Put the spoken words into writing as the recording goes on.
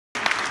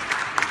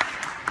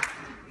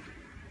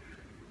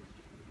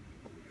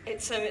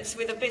it's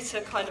with a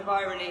bitter kind of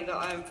irony that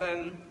I've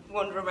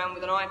wandered around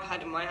with an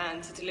iPad in my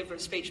hand to deliver a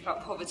speech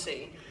about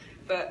poverty,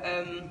 but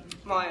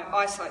my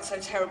eyesight's so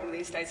terrible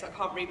these days I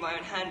can't read my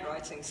own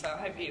handwriting, so I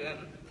hope you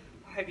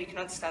can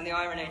understand the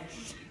irony.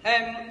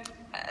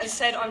 As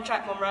said, I'm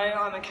Jack Monroe.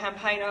 I'm a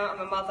campaigner,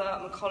 I'm a mother,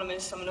 I'm a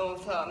columnist, I'm an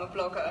author, I'm a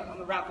blogger, I'm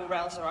a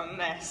rabble-rouser, I'm a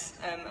mess,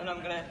 and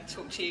I'm going to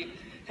talk to you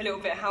a little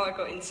bit how I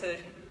got into,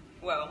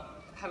 well,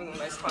 having all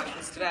those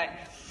titles today.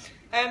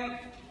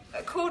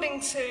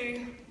 According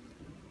to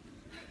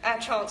our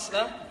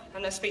Chancellor,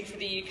 and I speak for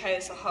the UK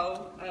as a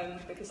whole,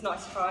 because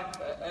nice try,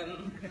 but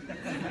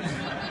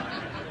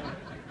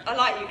I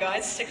like you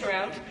guys, stick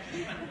around.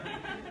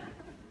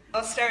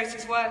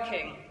 Austerity's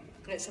working,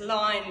 and it's a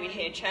line we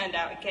hear churned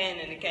out again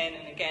and again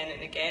and again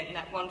and again,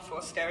 that one for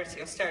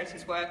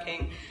austerity's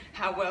working,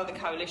 how well the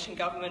coalition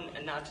government,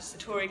 and now just the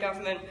Tory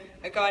government,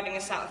 are guiding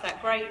us out of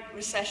that great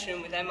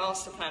recession with their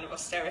master plan of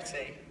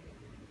austerity.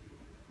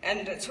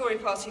 And at Tory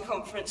party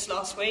conference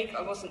last week,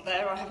 I wasn't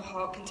there, I have a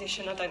heart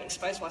condition, I don't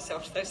expose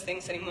myself to those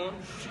things anymore.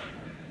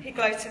 He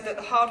gloated that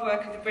the hard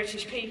work of the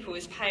British people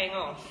is paying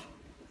off.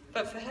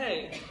 But for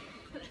who?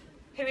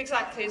 Who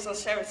exactly is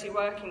austerity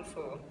working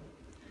for?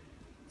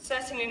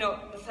 Certainly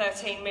not the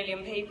 13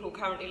 million people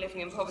currently living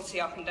in poverty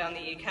up and down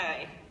the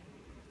UK,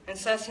 and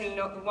certainly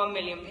not the 1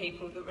 million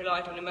people that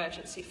relied on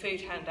emergency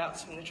food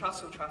handouts from the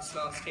Trussell Trust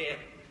last year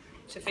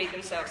to feed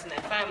themselves and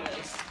their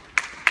families.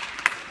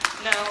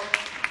 Now,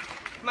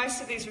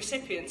 most of these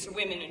recipients are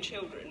women and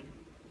children.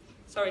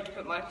 Sorry to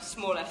put my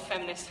small F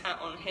feminist hat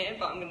on here,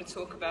 but I'm going to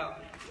talk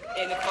about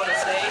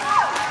inequality.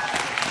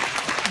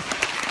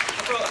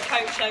 I brought a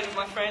coach load of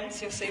my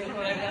friends, you'll see them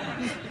all over.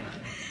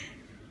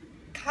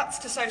 Cuts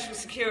to social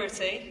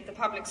security, the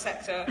public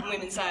sector and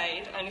women's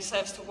aid only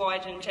serves to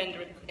widen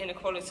gender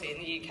inequality in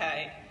the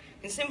UK.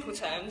 In simple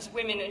terms,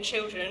 women and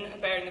children are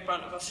bearing the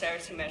brunt of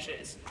austerity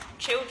measures.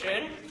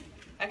 Children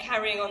are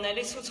carrying on their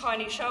little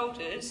tiny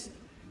shoulders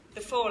the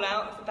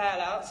fallout of the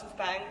bailouts of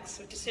banks,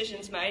 of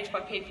decisions made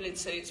by people in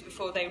suits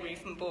before they were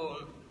even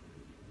born.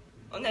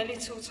 On their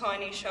little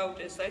tiny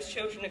shoulders, those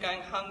children are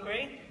going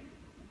hungry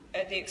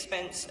at the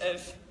expense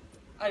of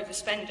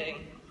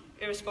overspending,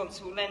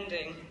 irresponsible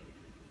lending,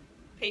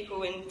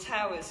 people in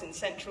towers in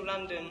central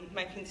London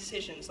making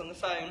decisions on the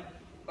phone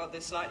while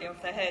they're slightly off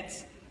their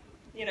heads,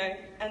 you know,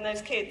 and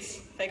those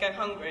kids, they go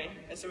hungry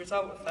as a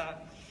result of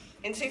that.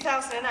 In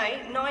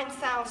 2008,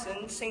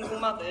 9,000 single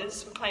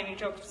mothers were claiming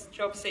job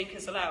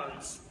seekers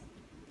allowance.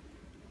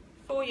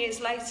 4 years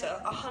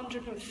later,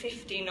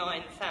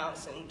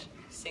 159,000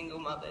 single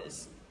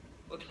mothers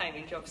were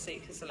claiming job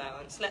seekers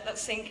allowance. Let that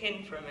sink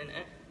in for a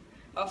minute.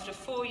 After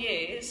 4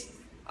 years,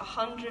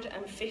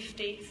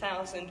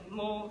 150,000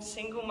 more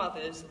single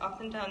mothers up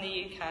and down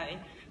the UK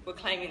were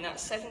claiming that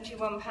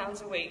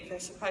 £71 a week they're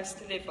supposed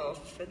to live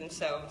off for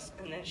themselves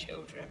and their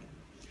children.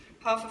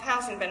 Half of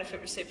housing benefit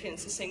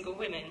recipients are single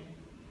women.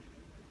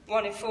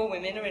 1 in 4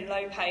 women are in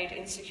low-paid,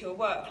 insecure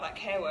work, like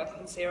care work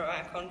on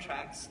zero-hour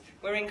contracts,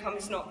 where income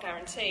is not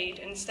guaranteed,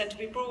 and instead to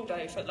be brawled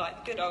over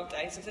like the good old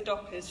days of the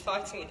dockers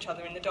fighting each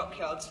other in the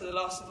dockyards for the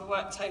last of the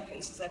work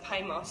tokens as their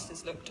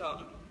paymasters looked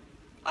on.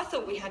 I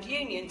thought we had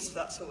unions for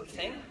that sort of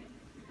thing.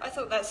 I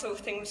thought that sort of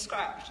thing was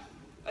scrapped.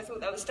 I thought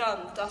that was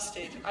done,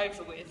 dusted,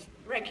 over with,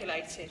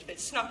 regulated, but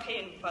snuck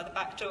in by the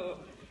back door.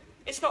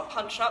 It's not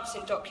punch-ups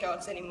in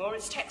dockyards anymore,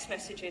 it's text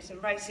messages and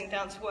racing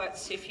down to work to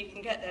see if you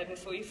can get there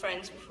before your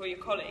friends, before your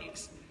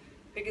colleagues.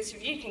 Because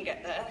if you can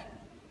get there,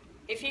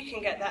 if you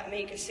can get that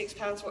meagre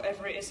 £6,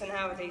 whatever it is an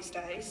hour these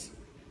days,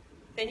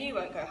 then you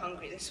won't go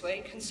hungry this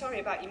week. And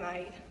sorry about your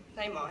maid,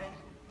 they might,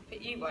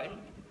 but you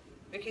won't.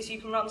 Because you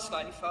can run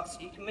slightly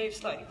faster, you can move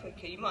slightly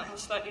quicker, you might have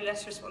slightly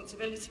less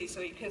responsibilities,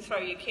 or you can throw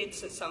your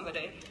kids at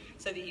somebody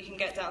so that you can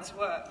get down to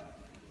work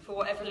for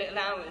whatever little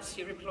hours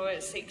your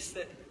employer seeks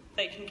that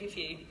they can give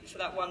you for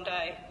that one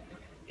day.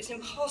 It's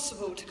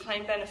impossible to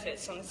claim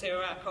benefits on a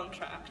zero-hour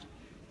contract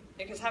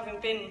because having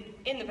been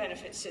in the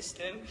benefits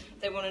system,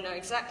 they want to know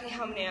exactly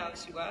how many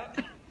hours you work,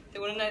 they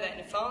want to know that in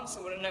advance,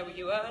 they want to know what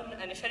you earn,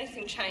 and if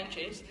anything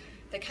changes,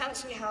 they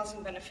cancel your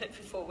housing benefit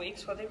for 4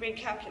 weeks while they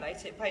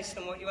recalculate it based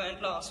on what you earned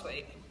last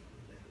week.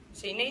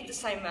 So you need the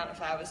same amount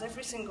of hours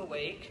every single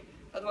week,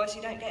 otherwise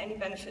you don't get any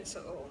benefits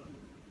at all.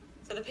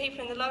 So the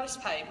people in the lowest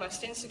paid,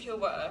 most insecure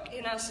work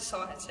in our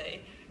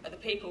society are the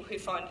people who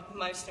find it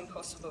most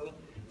impossible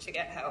to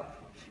get help.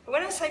 But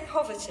when I say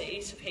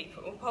poverty to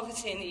people,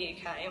 poverty in the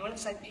UK, and when I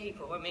say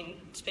people, I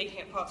mean speaking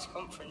at party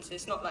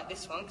conferences, not like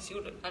this one, because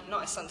you're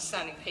nice,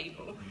 understanding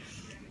people.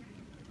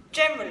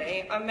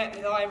 Generally, I'm met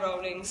with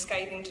eye-rolling,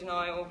 scathing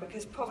denial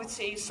because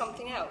poverty is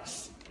something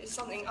else. It's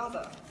something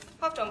other.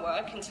 I've done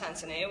work in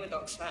Tanzania with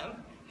Oxfam.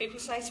 People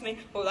say to me,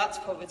 well, that's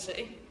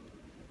poverty.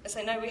 I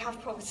say, no, we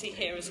have poverty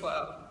here as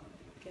well.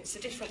 It's a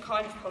different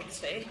kind of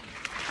poverty,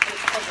 and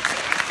it's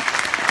poverty.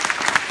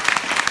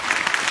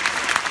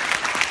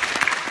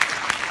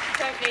 You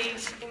don't need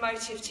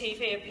emotive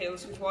TV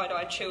appeals with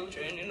wide-eyed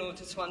children in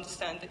order to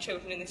understand that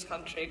children in this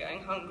country are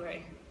going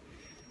hungry.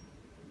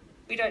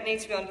 We don't need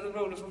to be under the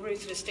rule of a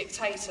ruthless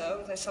dictator,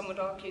 although some would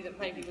argue that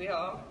maybe we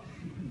are,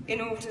 in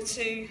order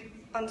to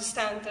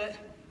understand that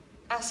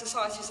our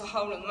society as a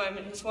whole at the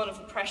moment is one of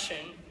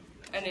oppression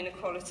and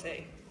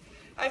inequality.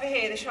 Over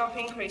here, the sharp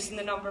increase in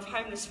the number of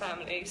homeless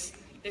families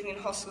living in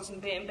hostels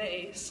and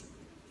B&Bs,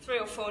 3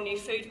 or 4 new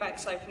food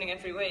banks opening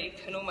every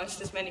week and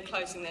almost as many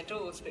closing their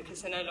doors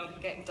because they're no longer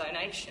getting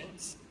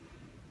donations.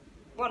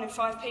 1 in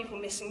 5 people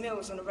missing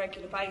meals on a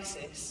regular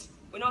basis.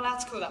 We're not allowed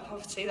to call that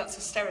poverty, that's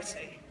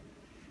austerity.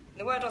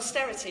 The word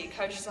austerity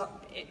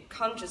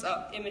conjures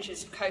up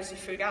images of cosy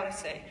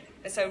frugality,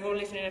 as though we're all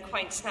living in a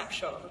quaint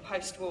snapshot of a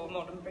post-war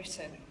modern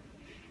Britain.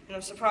 And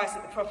I'm surprised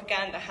that the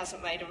propaganda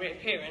hasn't made a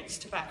reappearance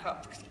to back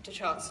up the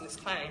Chancellor's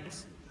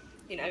claims.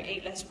 You know,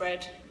 eat less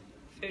bread,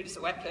 food is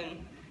a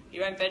weapon,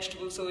 your own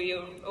vegetables all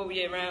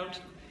year round,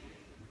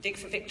 dig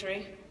for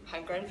victory,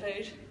 homegrown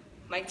food,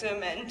 make to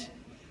amend,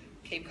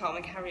 keep calm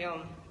and carry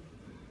on.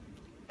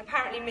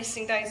 Apparently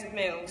missing days of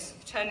meals,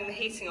 turning the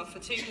heating off for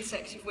 2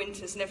 consecutive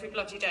winters and every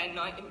bloody day and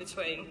night in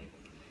between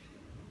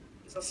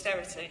is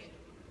austerity.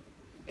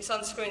 It's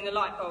unscrewing the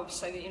light bulbs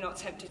so that you're not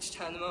tempted to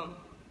turn them on.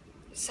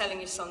 It's selling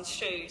your son's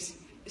shoes.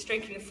 It's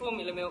drinking the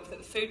formula milk that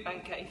the food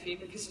bank gave you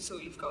because it's all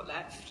you've got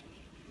left.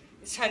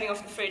 It's turning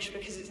off the fridge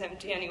because it's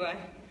empty anyway.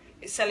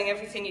 It's selling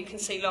everything you can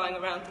see lying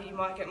around that you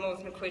might get more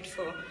than a quid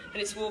for. And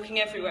it's walking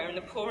everywhere in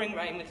the pouring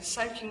rain with a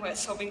soaking wet,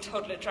 sobbing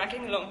toddler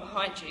dragging along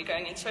behind you,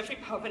 going into every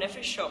pub and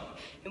every shop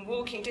in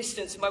walking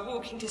distance. And by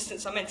walking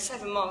distance, I meant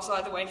 7 miles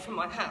either way from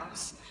my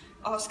house,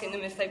 asking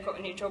them if they've got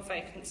any job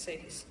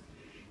vacancies.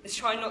 It's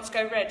trying not to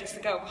go red as the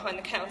girl behind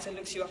the counter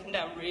looks you up and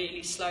down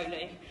really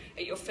slowly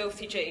at your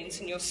filthy jeans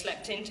and your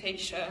slept-in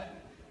T-shirt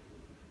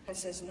and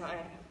says no.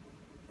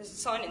 There's a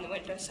sign in the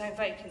window saying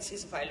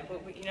vacancies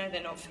available, but you know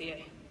they're not for you.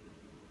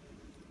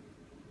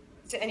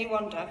 Is it any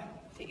wonder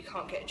that you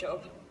can't get a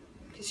job?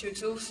 Because you're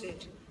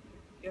exhausted,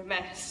 you're a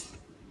mess,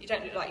 you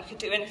don't look like you could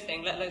do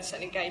anything, let alone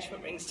sell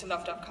engagement rings to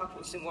loved-up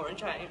couples in Warren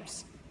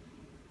James.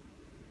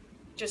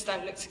 You just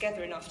don't look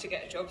together enough to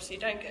get a job, so you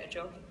don't get a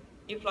job.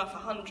 You apply for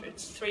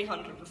hundreds,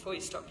 300 before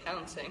you stop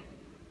counting.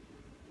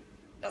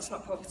 That's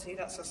not poverty,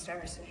 that's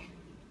austerity.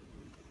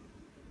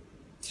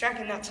 It's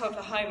dragging that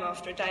toddler home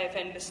after a day of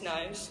endless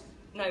no's.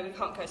 No, we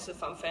can't go to the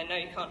fun fair. No,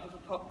 you can't have a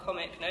pop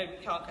comic. No,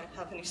 we can't go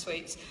have any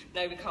sweets.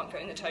 No, we can't go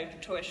in the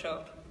toy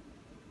shop.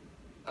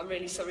 I'm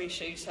really sorry your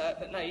shoes hurt,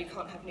 but no, you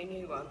can't have any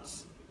new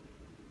ones.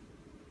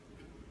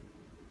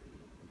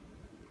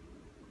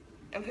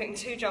 And putting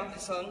 2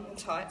 jumpers on and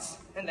tights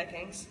and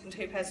leggings and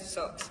 2 pairs of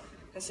socks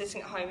and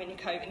sitting at home in your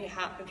coat and your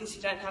hat because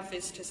you don't have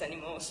visitors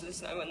anymore, so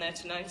there's no one there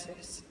to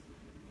notice.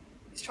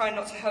 It's trying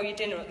not to hurl your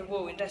dinner at the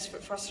wall in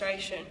desperate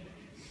frustration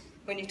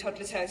when your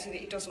toddler tells you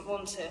that he doesn't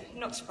want it.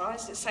 You're not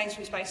surprised. It's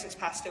Sainsbury's Basics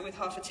pasta with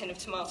half a tin of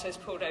tomatoes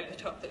poured over the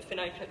top that have been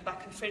open at the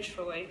back of the fridge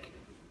for a week.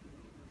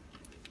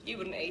 You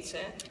wouldn't eat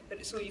it, but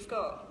it's all you've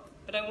got.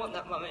 I don't want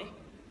that, Mummy.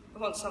 I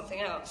want something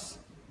else.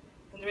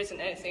 And there isn't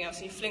anything else.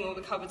 And you fling all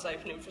the cupboards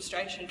open in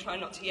frustration, trying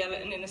not to yell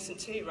at an innocent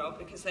 2-year-old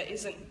because there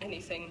isn't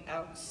anything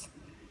else.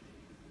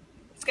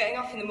 It's getting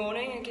up in the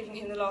morning and giving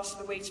him the last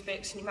of the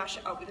Weetabix, and you mash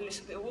it up with a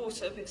little bit of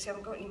water because you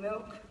haven't got any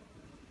milk.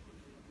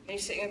 And you're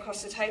sitting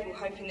across the table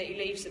hoping that he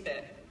leaves a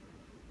bit.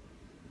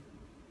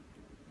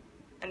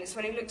 And it's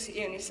when he looks at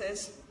you and he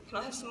says, "Can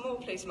I have some more,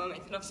 please, Mummy?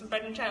 Can I have some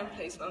bread and jam,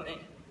 please, Mummy?"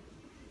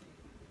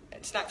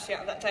 It snaps you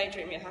out of that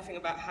daydream you're having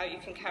about how you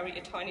can carry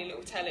your tiny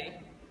little telly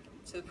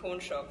to the pawn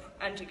shop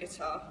and your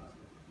guitar,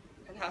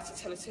 and how to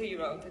tell a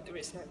 2-year-old that there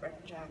is no bread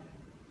and jam.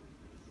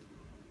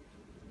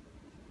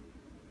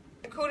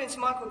 According to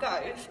Michael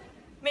Gove,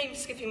 me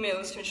skipping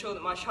meals to ensure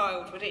that my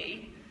child would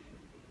eat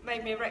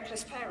made me a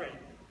reckless parent.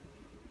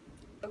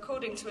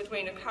 According to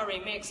Edwina Curry,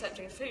 me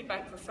accepting a food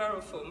bank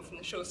referral form from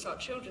the Shoreside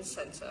Children's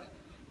Centre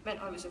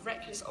meant I was a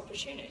reckless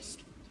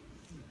opportunist.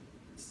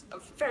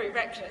 Very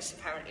reckless,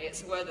 apparently,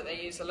 it's a word that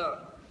they use a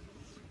lot.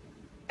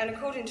 And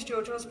according to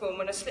George Osborne,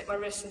 when I slipped my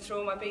wrist and threw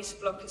all my beta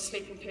blockers,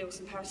 sleeping pills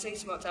and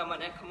paracetamol down my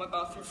neck on my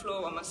bathroom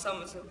floor while my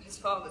son was at his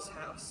father's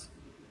house,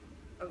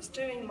 I was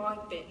doing my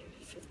bit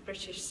for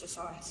British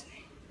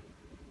society.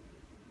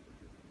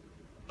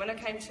 When I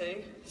came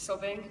to,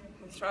 sobbing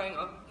and throwing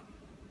up,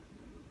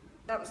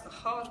 that was the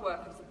hard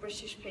work of the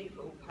British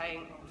people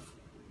paying off.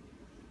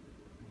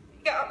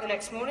 You get up the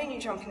next morning, you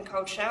jump in the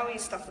cold shower, you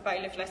stuff the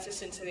bailiff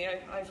lettuce into the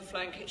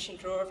overflowing kitchen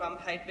drawer of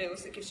unpaid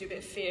bills that gives you a bit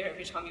of fear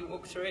every time you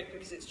walk through it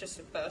because it's just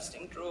a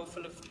bursting drawer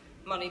full of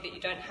money that you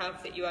don't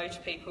have that you owe to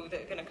people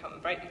that are going to come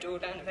and break your door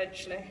down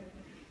eventually.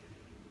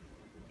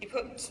 You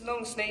put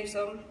long sleeves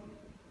on,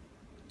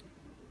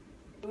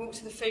 you walk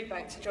to the food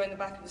bank to join the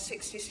back of a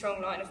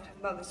 60-strong line of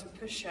mothers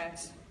with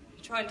pushchairs.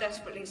 You try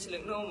desperately to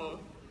look normal,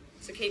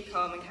 to keep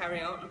calm and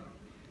carry on,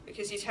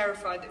 because you're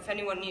terrified that if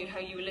anyone knew how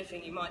you were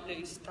living, you might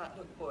lose that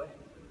little boy.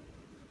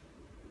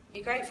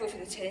 You're grateful for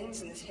the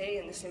tins and the tea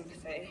and the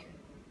sympathy,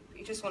 but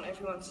you just want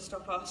everyone to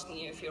stop asking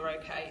you if you're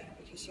okay,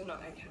 because you're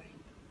not okay.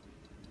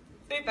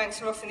 Food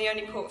banks are often the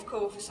only port of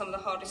call for some of the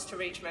hardest to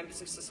reach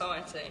members of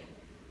society,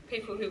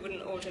 people who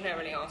wouldn't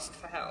ordinarily ask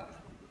for help.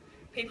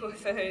 People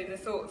for who the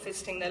thought of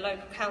visiting their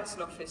local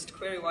council office to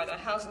query why their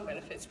housing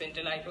benefits have been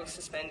delayed or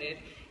suspended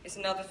is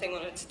another thing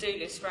on a to-do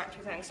list wrapped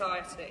with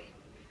anxiety.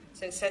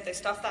 So instead they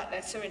stuff that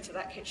letter into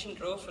that kitchen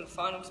drawer full of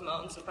final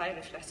demands and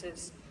bailiff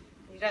letters.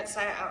 And you don't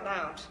say it out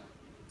loud.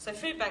 So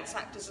food banks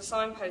act as a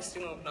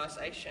signposting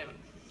organisation,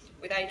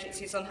 with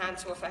agencies on hand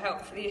to offer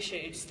help for the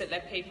issues that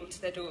led people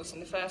to their doors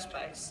in the first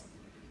place.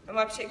 In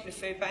my particular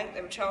food bank,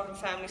 there were child and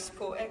family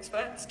support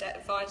experts, debt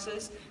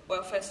advisors,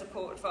 welfare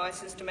support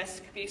advisors,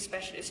 domestic abuse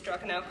specialists,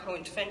 drug and alcohol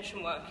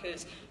intervention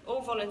workers,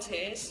 all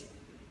volunteers,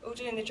 all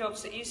doing the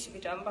jobs that used to be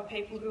done by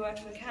people who worked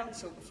for the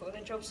council before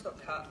their jobs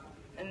got cut,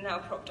 and now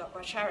propped up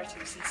by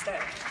charities instead.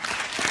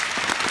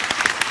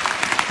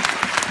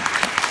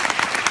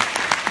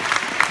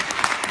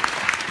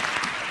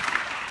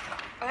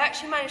 I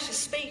actually managed to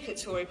speak at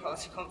Tory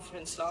Party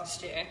conference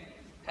last year.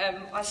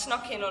 I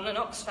snuck in on an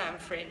Oxfam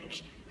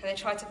fringe, and they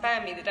tried to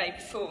ban me the day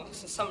before,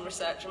 so some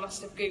researcher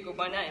must have Googled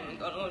my name and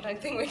gone, oh, I don't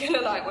think we're going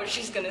to like what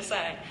she's going to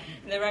say.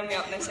 And they rang me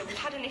up and they said, we've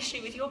had an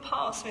issue with your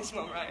pass, Miss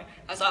Monroe. I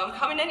was like, I'm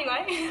coming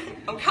anyway.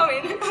 I'm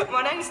coming.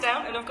 My name's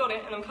down, and I've got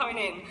it, and I'm coming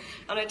in.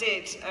 And I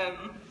did.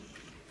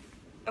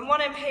 And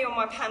one MP on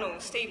my panel,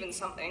 Stephen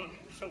something,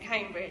 from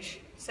Cambridge,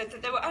 said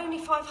that there were only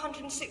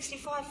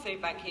 565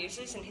 food bank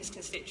users in his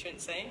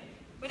constituency,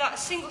 without a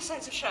single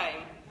sense of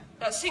shame,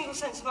 without a single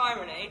sense of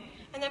irony,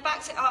 and then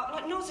backed it up,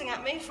 like nodding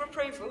at me for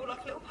approval,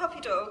 like a little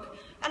puppy dog.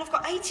 And I've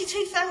got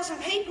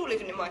 82,000 people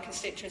living in my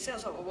constituency. I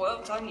was like,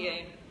 well done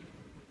you.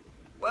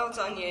 Well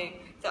done you.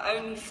 That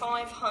only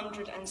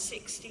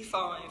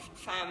 565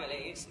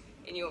 families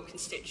in your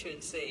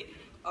constituency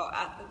are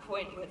at the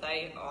point where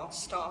they are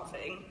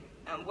starving.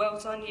 And well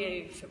done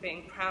you for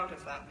being proud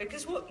of that.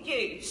 Because what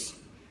use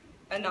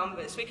are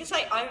numbers? We could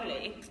say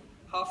only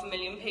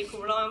 500,000 people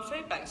rely on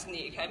food banks in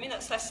the UK. I mean,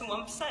 that's less than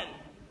 1%.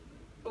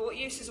 But what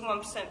use is a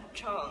 1%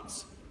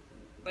 chance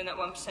when that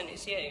 1%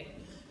 is you?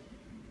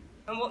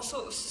 And what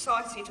sort of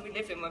society do we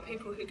live in where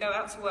people who go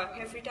out to work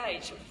every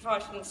day to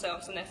provide for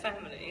themselves and their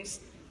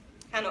families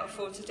cannot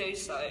afford to do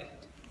so?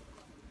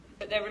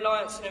 But their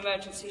reliance on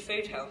emergency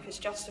food help is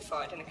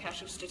justified in a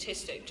casual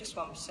statistic, just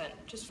 1%,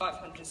 just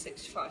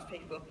 565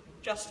 people,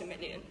 just a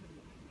million.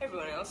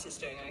 Everyone else is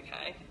doing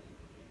okay.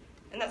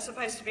 And that's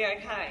supposed to be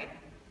okay.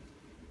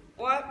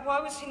 Why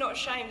was he not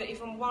ashamed that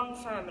even one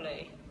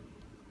family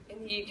in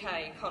the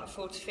UK can't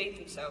afford to feed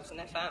themselves and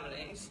their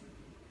families?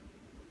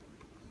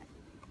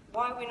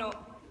 Why are we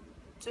not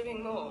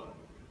doing more?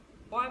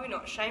 Why are we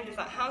not ashamed of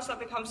that? How has that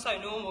become so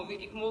normal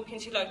that you can walk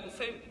into your local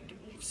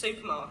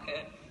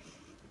supermarket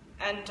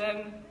and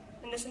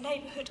there's a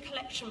neighbourhood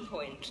collection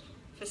point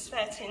for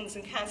spare tins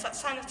and cans, that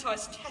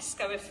sanitised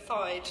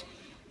Tesco-ified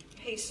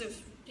piece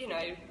of,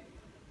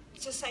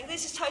 just saying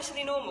this is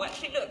totally normal.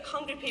 Actually, look,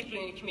 hungry people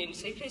in your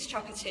community, please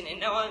chuck a tin in.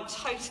 Now, I'm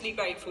totally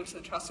grateful to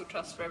the Trussell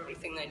Trust for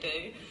everything they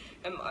do.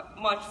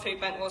 My food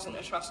bank wasn't a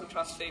Trussell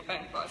Trust food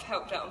bank, but I've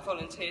helped out and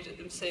volunteered at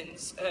them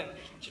since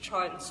to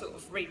try and sort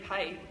of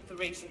repay the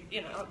reason.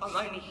 I'm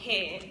only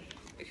here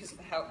because of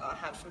the help that I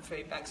had from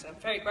food banks, and I'm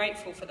very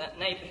grateful for that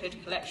neighbourhood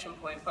collection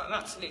point, but I'm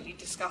absolutely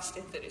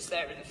disgusted that it's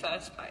there in the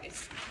first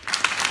place.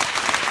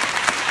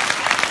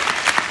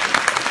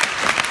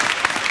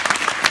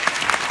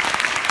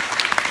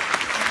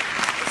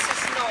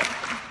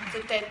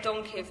 The dead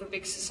donkey of a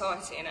big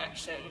society in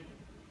action.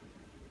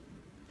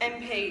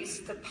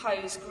 MPs that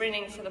pose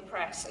grinning for the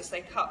press as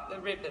they cut the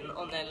ribbon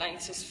on their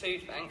latest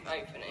food bank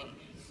opening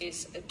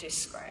is a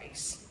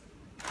disgrace.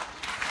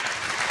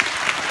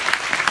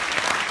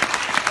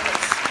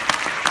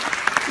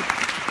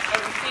 A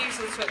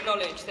refusal to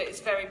acknowledge that its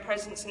very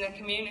presence in their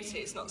community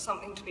is not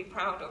something to be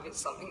proud of,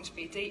 it's something to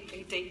be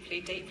deeply,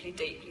 deeply, deeply,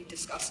 deeply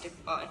disgusted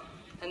by.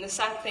 And the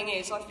sad thing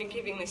is, I've been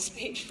giving this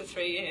speech for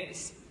 3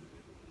 years.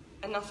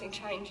 And nothing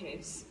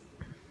changes.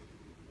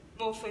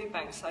 More food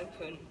banks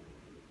open.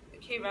 The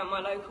queue around my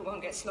local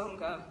one gets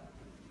longer.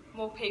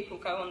 More people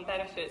go on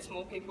benefits,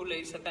 more people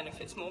lose their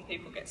benefits, more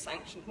people get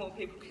sanctioned, more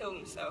people kill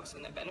themselves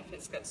when their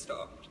benefits get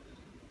stopped.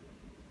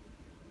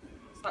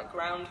 It's like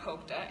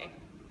Groundhog Day,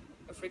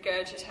 of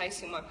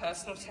regurgitating my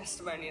personal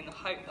testimony in the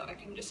hope that I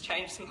can just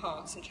change some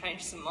hearts and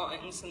change some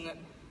minds, and that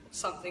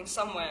something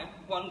somewhere,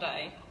 one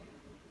day,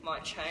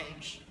 might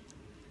change.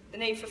 The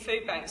need for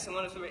food banks in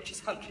one of the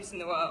richest countries in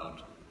the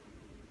world.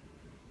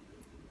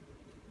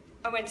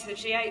 I went to the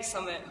G8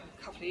 summit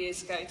a couple of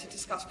years ago to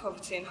discuss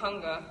poverty and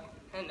hunger,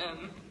 and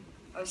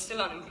I was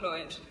still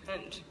unemployed,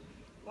 and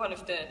one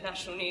of the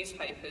national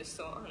newspapers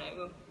thought,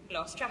 we'll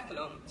ask Jack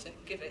along to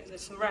give it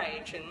some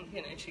rage, and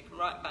she can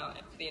write about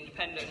it for The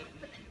Independent.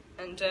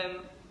 And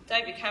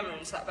David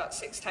Cameron sat about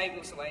 6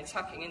 tables away,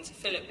 tucking into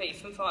fillet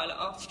beef and violet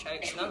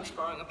artichokes, and I was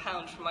borrowing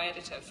 £1 from my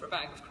editor for a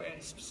bag of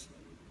crisps.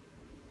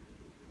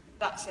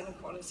 That's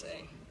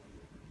inequality.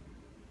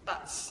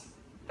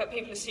 But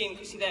people assume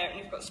because you're there and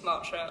you've got a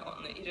smart shirt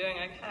on that you're doing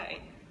okay.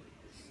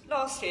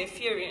 Last year,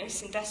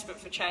 furious and desperate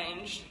for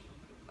change,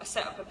 I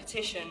set up a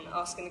petition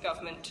asking the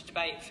government to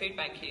debate food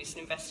bank use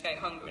and investigate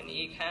hunger in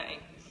the UK.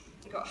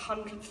 I got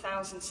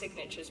 100,000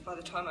 signatures by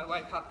the time I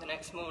woke up the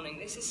next morning.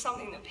 This is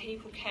something that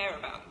people care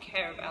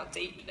about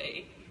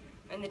deeply.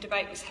 And the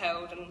debate was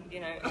held and,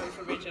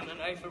 overridden and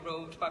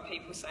overruled by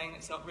people saying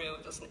it's not real,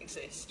 it doesn't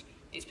exist.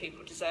 These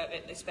people deserve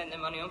it, they spend their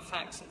money on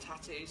facts and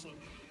tattoos and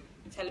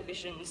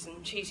televisions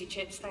and cheesy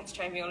chips. Thanks,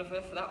 Jamie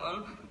Oliver, for that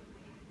one.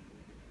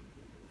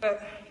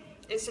 But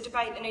it's a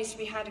debate that needs to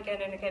be had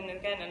again and again and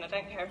again, and I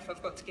don't care if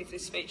I've got to give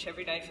this speech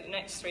every day for the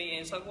next 3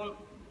 years. I want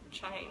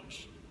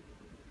change.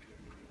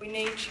 We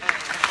need change.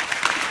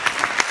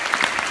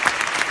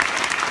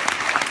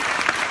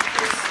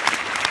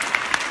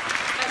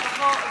 At the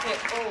heart of it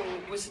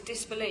all was a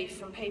disbelief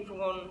from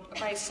people on a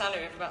base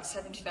salary of about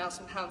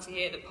 £70,000 a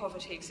year that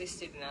poverty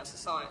existed in our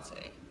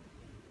society.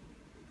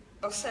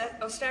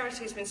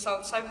 Austerity has been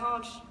sold so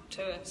hard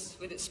to us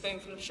with its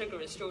spoonful of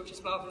sugar as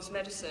George's marvellous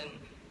medicine,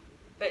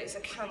 but it's a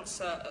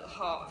cancer at the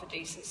heart of a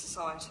decent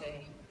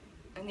society.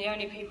 And the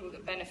only people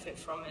that benefit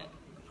from it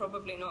are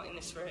probably not in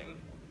this room,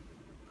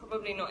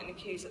 probably not in the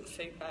queues at the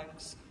food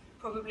banks,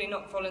 probably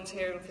not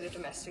volunteering for the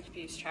domestic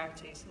abuse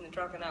charities and the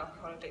drug and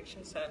alcohol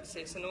addiction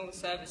services and all the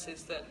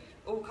services that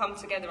all come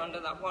together under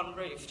that one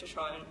roof to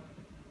try and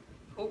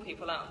pull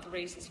people out of the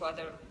reasons why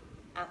they're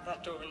at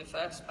that door in the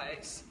first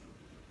place.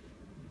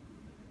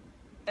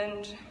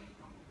 And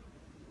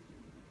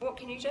what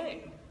can you do?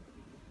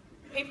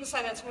 People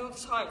say that to me all the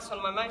time. It's one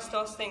of my most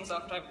asked things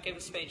after I give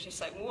a speech. They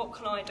say, well, what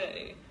can I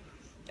do?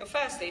 Well,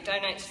 firstly,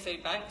 donate to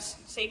food banks,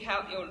 seek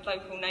out your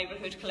local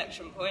neighbourhood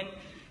collection point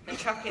and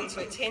chuck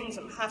into it tins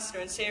and pasta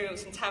and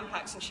cereals and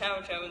Tampax and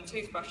shower gel and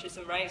toothbrushes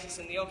and razors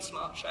and the odd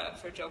smart shirt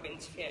for a job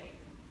interview.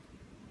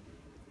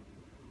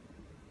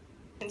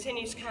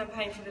 Continue to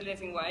campaign for the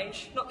living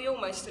wage, not the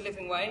almost a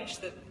living wage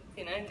that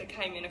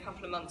came in a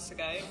couple of months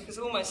ago, because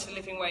almost a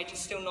living wage is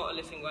still not a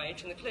living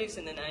wage, and the clue's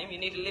in the name. You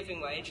need a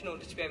living wage in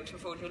order to be able to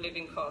afford your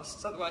living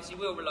costs, otherwise you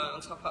will rely on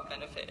top-up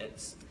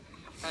benefits,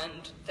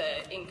 and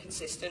they're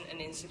inconsistent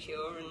and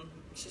insecure and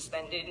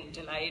suspended and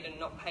delayed and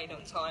not paid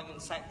on time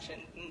and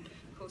sanctioned, and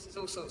of course there's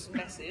all sorts of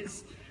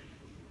messes.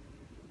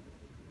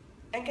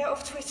 And get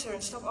off Twitter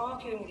and stop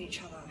arguing with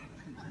each other.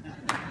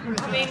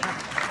 I mean,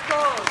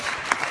 God.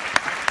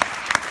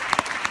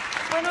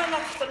 When I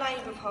left the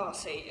Labour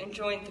Party and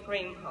joined the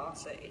Green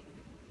Party,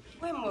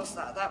 when was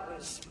that? That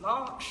was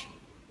March.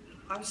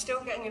 I'm still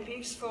getting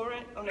abuse for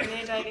it on a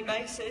near-daily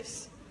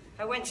basis.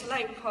 I went to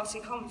Labour Party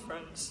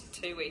conference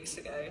 2 weeks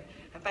ago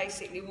and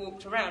basically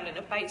walked around in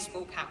a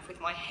baseball cap with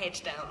my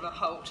head down the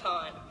whole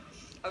time.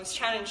 I was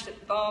challenged at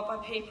the bar by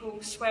people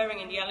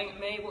swearing and yelling at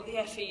me, what the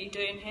F are you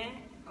doing here?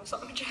 I was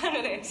like, I'm a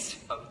journalist.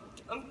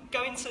 I'm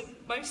going to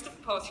most of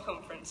the party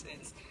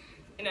conferences.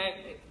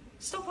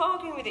 Stop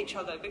arguing with each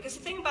other, because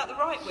the thing about the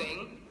right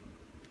wing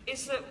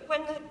is that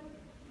when the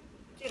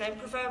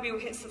proverbial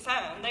hits the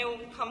fan, they all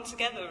come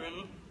together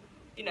and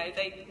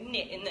they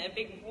knit in their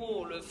big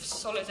wall of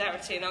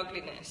solidarity and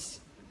ugliness.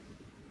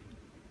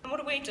 And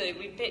what do?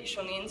 We bitch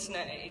on the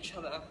internet at each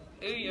other.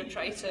 Ooh, you're a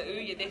traitor,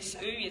 ooh, you're this,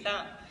 ooh, you're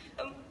that.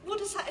 And what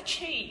does that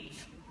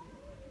achieve?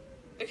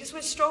 Because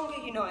we're stronger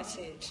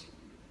united.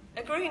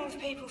 Agreeing with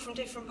people from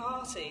different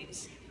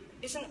parties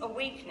isn't a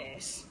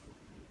weakness.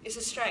 It's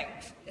a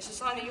strength. It's a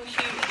sign that you're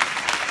human. It's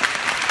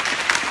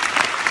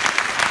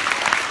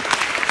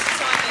a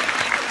sign that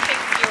you can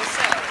think for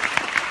yourself,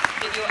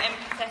 that you're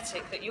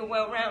empathetic, that you're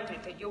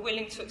well-rounded, that you're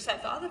willing to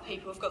accept that other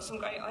people have got some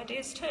great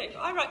ideas too.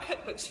 I write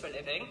cookbooks for a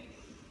living.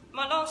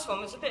 My last one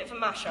was a bit of a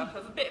mashup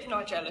of a bit of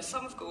Nigella,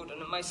 some of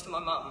Gordon and most of my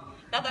mum.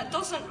 Now that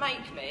doesn't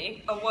make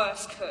me a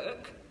worse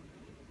cook.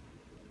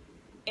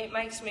 It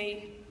makes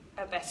me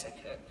a better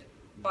cook.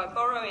 By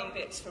borrowing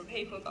bits from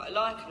people that I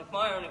like and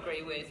admire and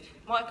agree with,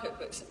 my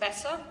cookbooks are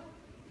better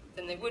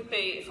than they would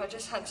be if I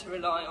just had to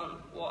rely on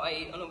what I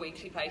eat on a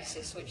weekly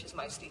basis, which is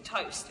mostly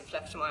toast, if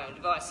left to my own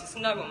devices.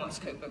 No one wants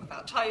a cookbook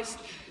about toast,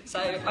 so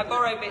I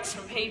borrow bits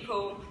from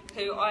people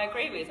who I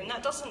agree with, and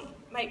that doesn't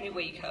make me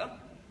weaker,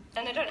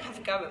 and they don't have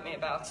a go at me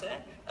about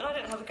it, and I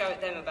don't have a go at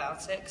them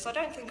about it, because I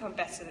don't think I'm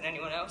better than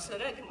anyone else, and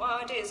I don't think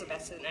my ideas are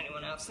better than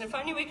anyone else. And if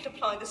only we could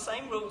apply the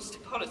same rules to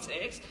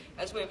politics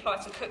as we apply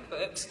to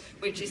cookbooks,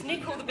 which is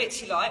nick all the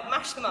bits you like,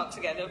 mash them up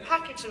together,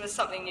 package them as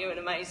something new and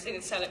amazing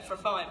and sell it for a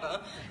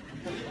 £5,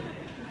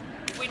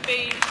 we'd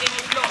be in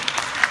a lot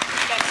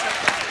better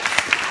place.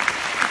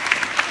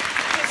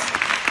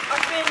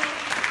 Because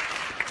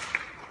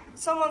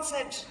someone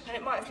said, and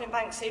it might have been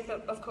Banksy,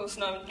 but of course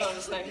none of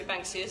us know who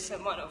Banksy is, so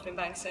it might not have been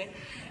Banksy,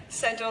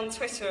 said on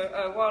Twitter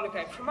a while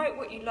ago, promote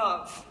what you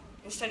love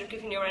instead of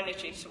giving your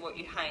energy to what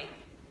you hate.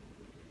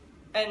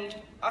 And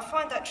I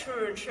find that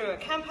truer and truer.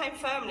 Campaign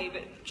firmly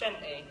but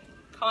gently,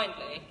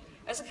 kindly.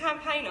 As a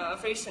campaigner,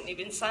 I've recently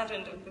been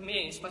saddened and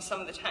bemused by some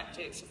of the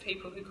tactics of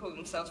people who call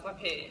themselves my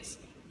peers.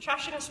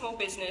 Trashing a small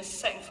business,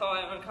 setting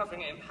fire and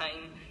covering it in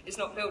pain is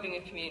not building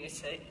a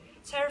community.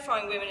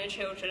 Terrifying women and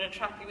children and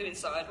trapping them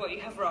inside while you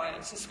have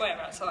riots and swear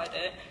outside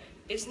it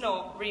is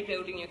not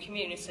rebuilding your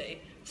community.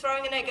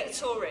 Throwing an egg at a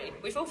Tory,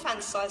 we've all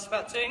fantasised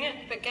about doing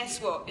it, but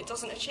guess what? It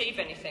doesn't achieve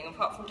anything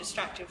apart from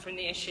distracting from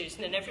the issues,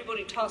 and then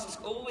everybody ties us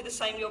all with the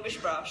same yobbish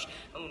brush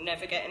and we'll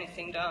never get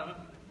anything done.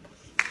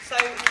 So,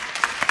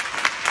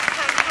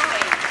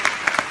 campaign,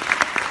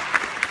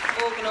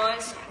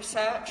 organise,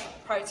 research,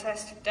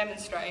 protest,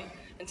 demonstrate,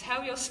 and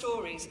tell your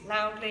stories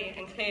loudly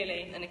and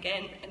clearly and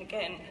again and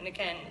again and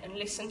again, and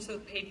listen to the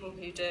people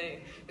who do,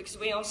 because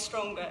we are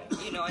stronger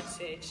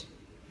united.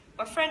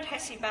 My friend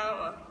Hetty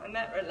Bauer, I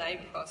met her at a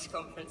Labour Party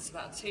conference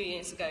about 2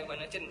 years ago when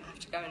I didn't have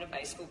to go in a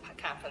baseball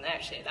cap and they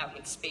actually allowed me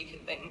to speak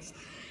at things.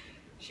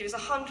 She was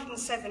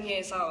 107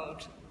 years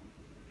old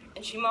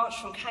and she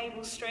marched from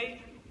Cable Street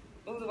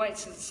all the way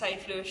to the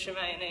Save Louis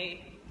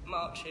Khomeini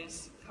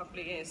marches a couple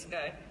of years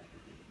ago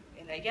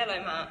in a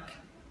yellow Mac.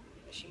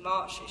 She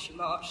marched and she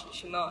marched and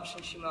she marched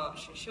and she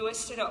marched and she always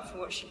stood up for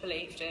what she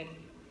believed in.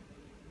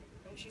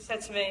 And she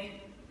said to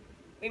me,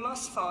 "We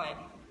must fight,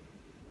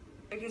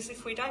 because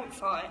if we don't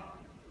fight,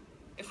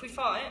 if we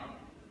fight,"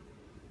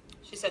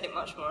 she said it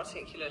much more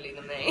articulately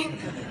than me.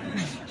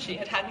 She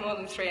had had more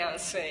than 3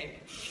 hours sleep.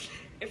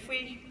 If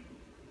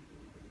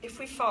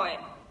we fight,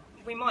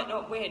 we might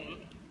not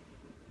win,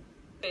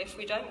 but if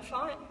we don't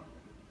fight,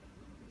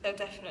 they'll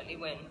definitely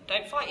win.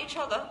 Don't fight each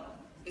other.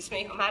 It's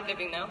me, I'm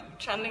ad-libbing now,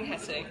 channeling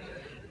Hetty.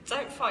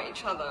 Don't fight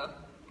each other.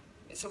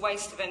 It's a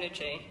waste of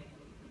energy.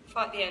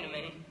 Fight the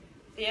enemy.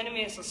 The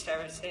enemy is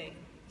austerity.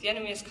 The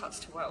enemy is cuts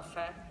to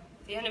welfare.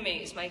 The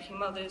enemy is making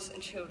mothers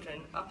and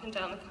children up and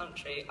down the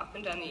country, up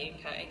and down the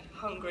UK,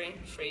 hungry,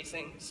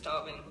 freezing,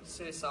 starving,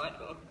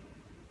 suicidal.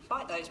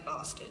 Fight those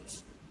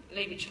bastards.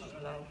 Leave each other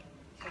alone.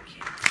 Thank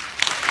you.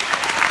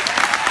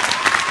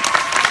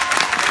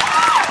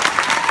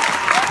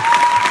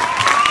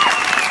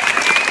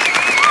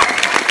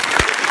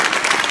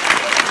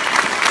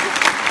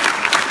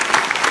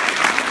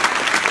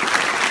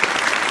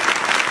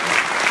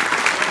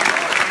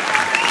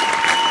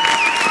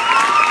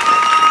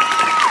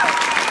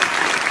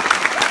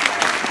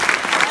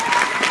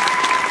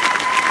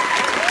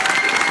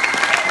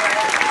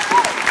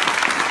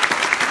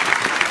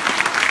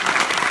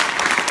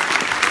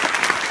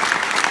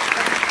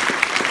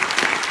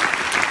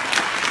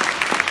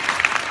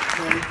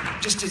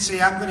 Just to see,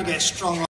 I'm going to get strong